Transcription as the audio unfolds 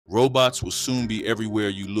Robots will soon be everywhere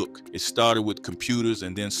you look. It started with computers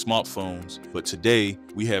and then smartphones, but today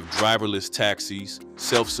we have driverless taxis,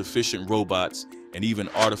 self-sufficient robots, and even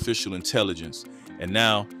artificial intelligence. And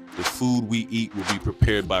now, the food we eat will be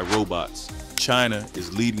prepared by robots. China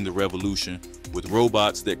is leading the revolution with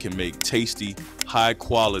robots that can make tasty,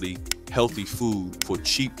 high-quality, healthy food for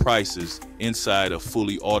cheap prices inside a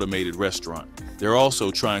fully automated restaurant. They're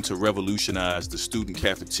also trying to revolutionize the student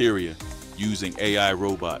cafeteria using AI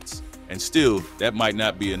robots. And still, that might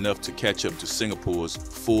not be enough to catch up to Singapore's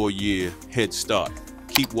 4-year head start.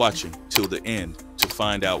 Keep watching till the end to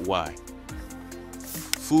find out why.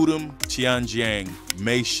 Fudum Tianjiang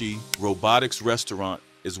Meishi Robotics restaurant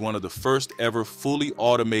is one of the first ever fully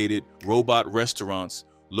automated robot restaurants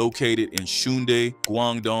located in Shunde,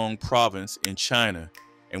 Guangdong Province in China.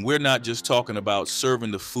 And we're not just talking about serving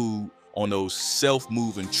the food on those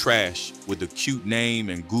self-moving trash with the cute name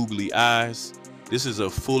and googly eyes. This is a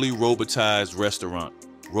fully robotized restaurant.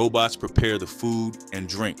 Robots prepare the food and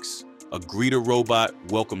drinks. A greeter robot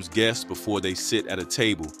welcomes guests before they sit at a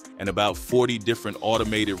table, and about 40 different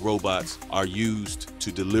automated robots are used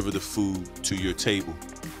to deliver the food to your table.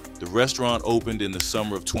 The restaurant opened in the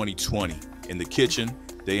summer of 2020. In the kitchen,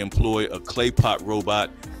 they employ a clay pot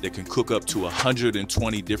robot that can cook up to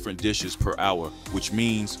 120 different dishes per hour, which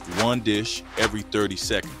means one dish every 30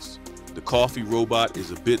 seconds. The coffee robot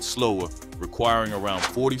is a bit slower, requiring around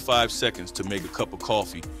 45 seconds to make a cup of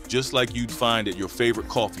coffee, just like you'd find at your favorite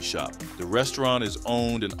coffee shop. The restaurant is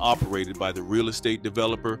owned and operated by the real estate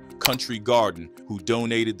developer Country Garden, who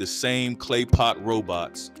donated the same clay pot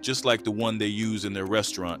robots, just like the one they use in their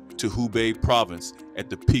restaurant, to Hubei province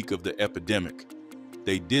at the peak of the epidemic.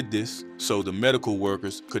 They did this so the medical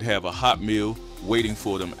workers could have a hot meal waiting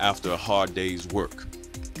for them after a hard day's work.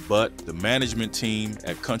 But the management team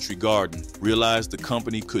at Country Garden realized the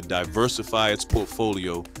company could diversify its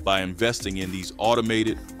portfolio by investing in these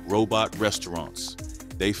automated robot restaurants.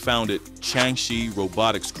 They founded Meishi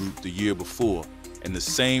Robotics Group the year before, and the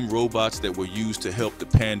same robots that were used to help the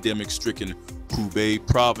pandemic-stricken Hubei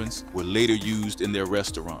province were later used in their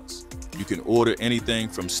restaurants. You can order anything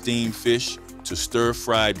from steamed fish to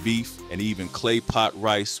stir-fried beef and even clay pot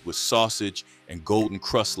rice with sausage and golden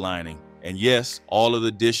crust lining. And yes, all of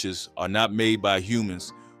the dishes are not made by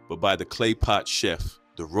humans, but by the clay pot chef.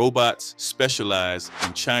 The robots specialize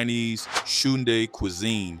in Chinese Shunde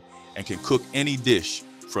cuisine and can cook any dish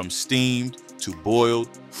from steamed to boiled,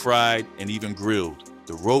 fried, and even grilled.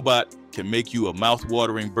 The robot can make you a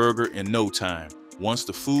mouth-watering burger in no time. Once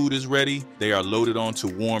the food is ready, they are loaded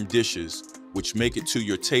onto warm dishes, which make it to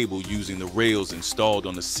your table using the rails installed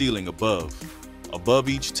on the ceiling above. Above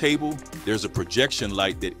each table, there's a projection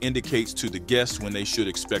light that indicates to the guests when they should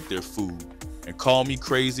expect their food. And call me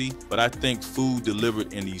crazy, but I think food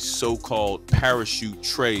delivered in these so-called parachute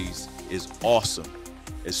trays is awesome.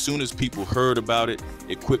 As soon as people heard about it,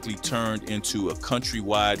 it quickly turned into a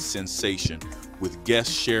countrywide sensation, with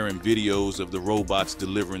guests sharing videos of the robots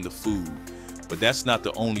delivering the food. But that's not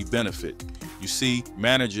the only benefit. You see,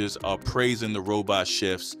 managers are praising the robot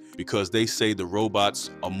chefs because they say the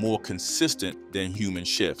robots are more consistent than human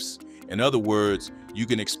chefs. In other words, you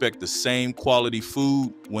can expect the same quality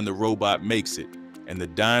food when the robot makes it. And the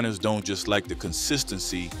diners don't just like the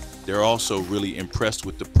consistency, they're also really impressed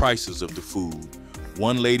with the prices of the food.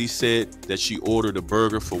 One lady said that she ordered a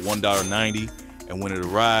burger for $1.90, and when it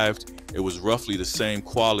arrived, it was roughly the same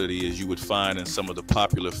quality as you would find in some of the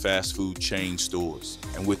popular fast food chain stores.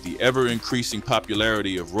 And with the ever-increasing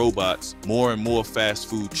popularity of robots, more and more fast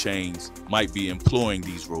food chains might be employing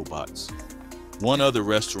these robots. One other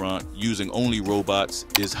restaurant using only robots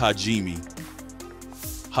is Hajime.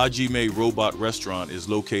 Hajime Robot Restaurant is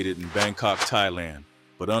located in Bangkok, Thailand.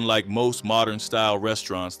 But unlike most modern-style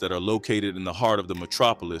restaurants that are located in the heart of the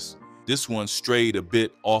metropolis, this one strayed a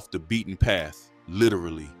bit off the beaten path,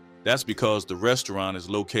 literally. That's because the restaurant is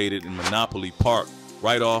located in Monopoly Park,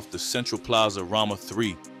 right off the Central Plaza Rama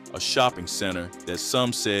 3, a shopping center that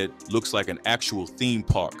some said looks like an actual theme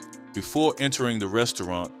park. Before entering the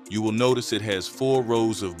restaurant, you will notice it has 4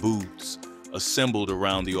 rows of booths assembled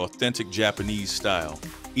around the authentic Japanese style.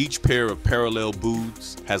 Each pair of parallel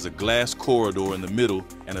booths has a glass corridor in the middle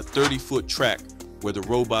and a 30-foot track where the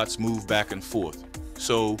robots move back and forth.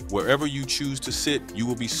 So wherever you choose to sit, you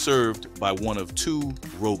will be served by one of 2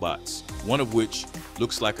 robots, one of which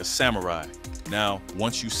looks like a samurai. Now,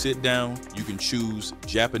 once you sit down, you can choose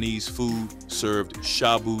Japanese food served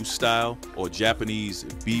shabu style or Japanese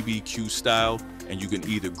BBQ style, and you can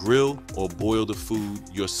either grill or boil the food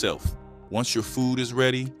yourself. Once your food is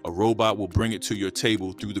ready, a robot will bring it to your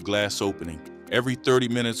table through the glass opening. Every 30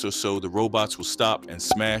 minutes or so, the robots will stop and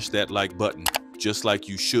smash that like button, just like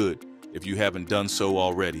you should if you haven't done so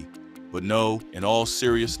already. But no, in all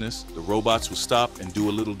seriousness, the robots will stop and do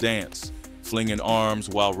a little dance, flinging arms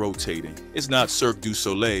while rotating. It's not Cirque du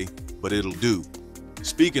Soleil, but it'll do.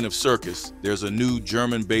 Speaking of circus, there's a new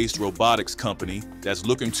German-based robotics company that's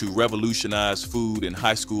looking to revolutionize food in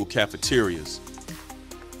high school cafeterias.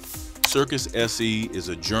 Circus SE is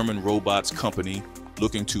a German robots company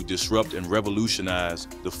looking to disrupt and revolutionize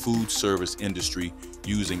the food service industry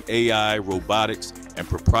using AI, robotics, and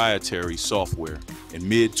proprietary software. In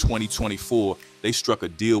mid-2024, they struck a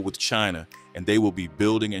deal with China, and they will be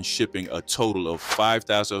building and shipping a total of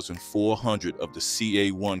 5,400 of the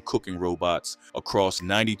CA1 cooking robots across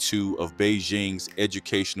 92 of Beijing's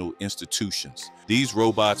educational institutions. These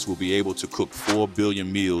robots will be able to cook 4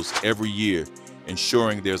 billion meals every year,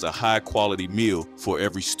 ensuring there's a high-quality meal for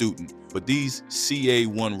every student. But these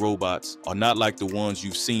CA1 robots are not like the ones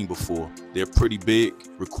you've seen before. They're pretty big,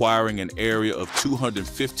 requiring an area of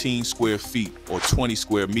 215 square feet or 20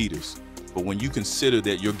 square meters. But when you consider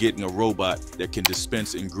that you're getting a robot that can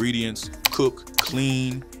dispense ingredients, cook,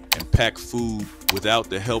 clean, and pack food without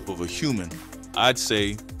the help of a human, I'd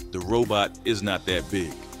say the robot is not that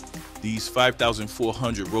big. These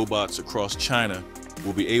 5,400 robots across China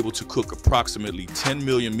will be able to cook approximately 10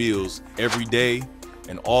 million meals every day,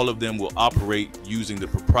 and all of them will operate using the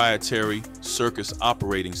proprietary Circus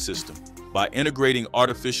operating system. By integrating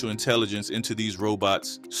artificial intelligence into these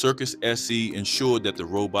robots, Circus SE ensured that the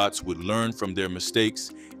robots would learn from their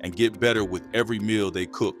mistakes and get better with every meal they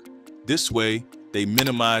cook. This way, they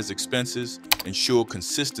minimize expenses, ensure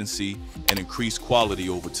consistency, and increase quality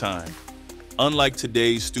over time. Unlike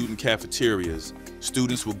today's student cafeterias,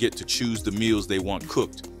 students will get to choose the meals they want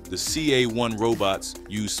cooked. The CA1 robots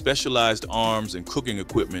use specialized arms and cooking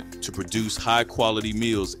equipment to produce high-quality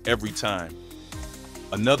meals every time.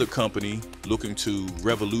 Another company looking to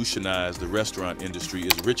revolutionize the restaurant industry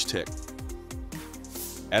is Richtech.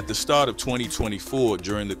 At the start of 2024,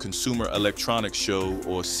 during the Consumer Electronics Show,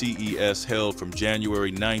 or CES, held from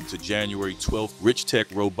January 9th to January 12th,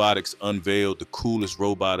 Richtech Robotics unveiled the coolest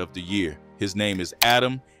robot of the year. His name is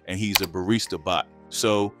Adam, and he's a barista bot.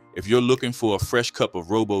 So if you're looking for a fresh cup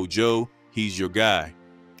of Robo Joe, he's your guy.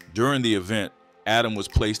 During the event, Adam was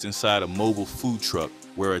placed inside a mobile food truck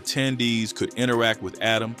where attendees could interact with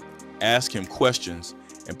Adam, ask him questions,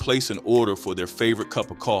 and place an order for their favorite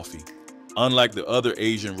cup of coffee. Unlike the other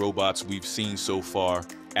Asian robots we've seen so far,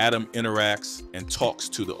 Adam interacts and talks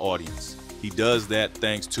to the audience. He does that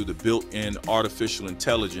thanks to the built-in artificial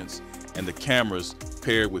intelligence and the cameras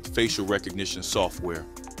paired with facial recognition software.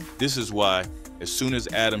 This is why, as soon as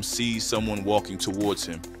Adam sees someone walking towards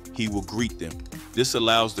him, he will greet them. This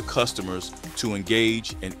allows the customers to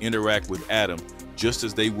engage and interact with Adam just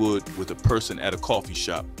as they would with a person at a coffee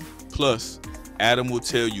shop. Plus, Adam will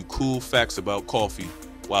tell you cool facts about coffee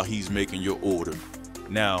while he's making your order.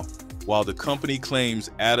 Now, while the company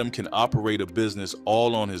claims Adam can operate a business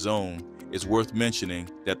all on his own, it's worth mentioning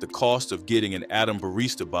that the cost of getting an Adam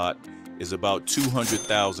barista bot is about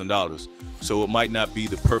 $200,000, so it might not be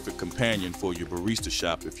the perfect companion for your barista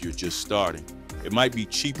shop if you're just starting. It might be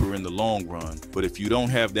cheaper in the long run, but if you don't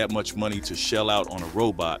have that much money to shell out on a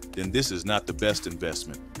robot, then this is not the best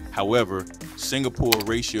investment. However, Singapore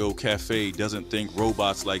Ratio Cafe doesn't think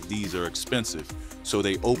robots like these are expensive, so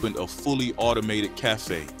they opened a fully automated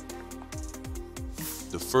cafe.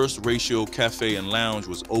 The first Ratio Cafe and Lounge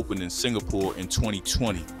was opened in Singapore in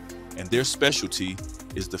 2020, and their specialty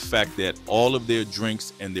is the fact that all of their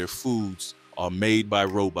drinks and their foods are made by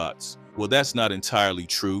robots. Well, that's not entirely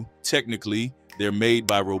true. Technically, they're made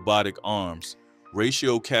by robotic arms.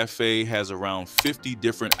 Ratio Cafe has around 50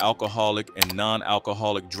 different alcoholic and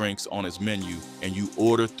non-alcoholic drinks on its menu, and you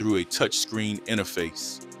order through a touchscreen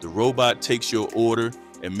interface. The robot takes your order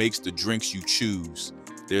and makes the drinks you choose.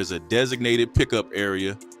 There's a designated pickup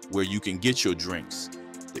area where you can get your drinks.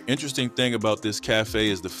 The interesting thing about this cafe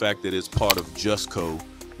is the fact that it's part of JustCo,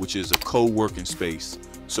 which is a co-working space.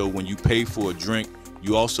 So when you pay for a drink,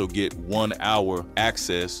 you also get 1 hour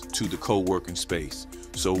access to the co-working space.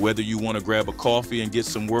 So whether you want to grab a coffee and get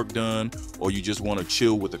some work done, or you just want to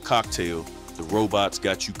chill with a cocktail, the robot's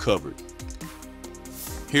got you covered.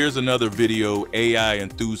 Here's another video AI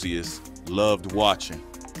enthusiasts loved watching.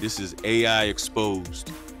 This is AI Exposed,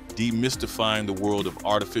 demystifying the world of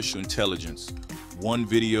artificial intelligence, one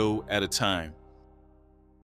video at a time.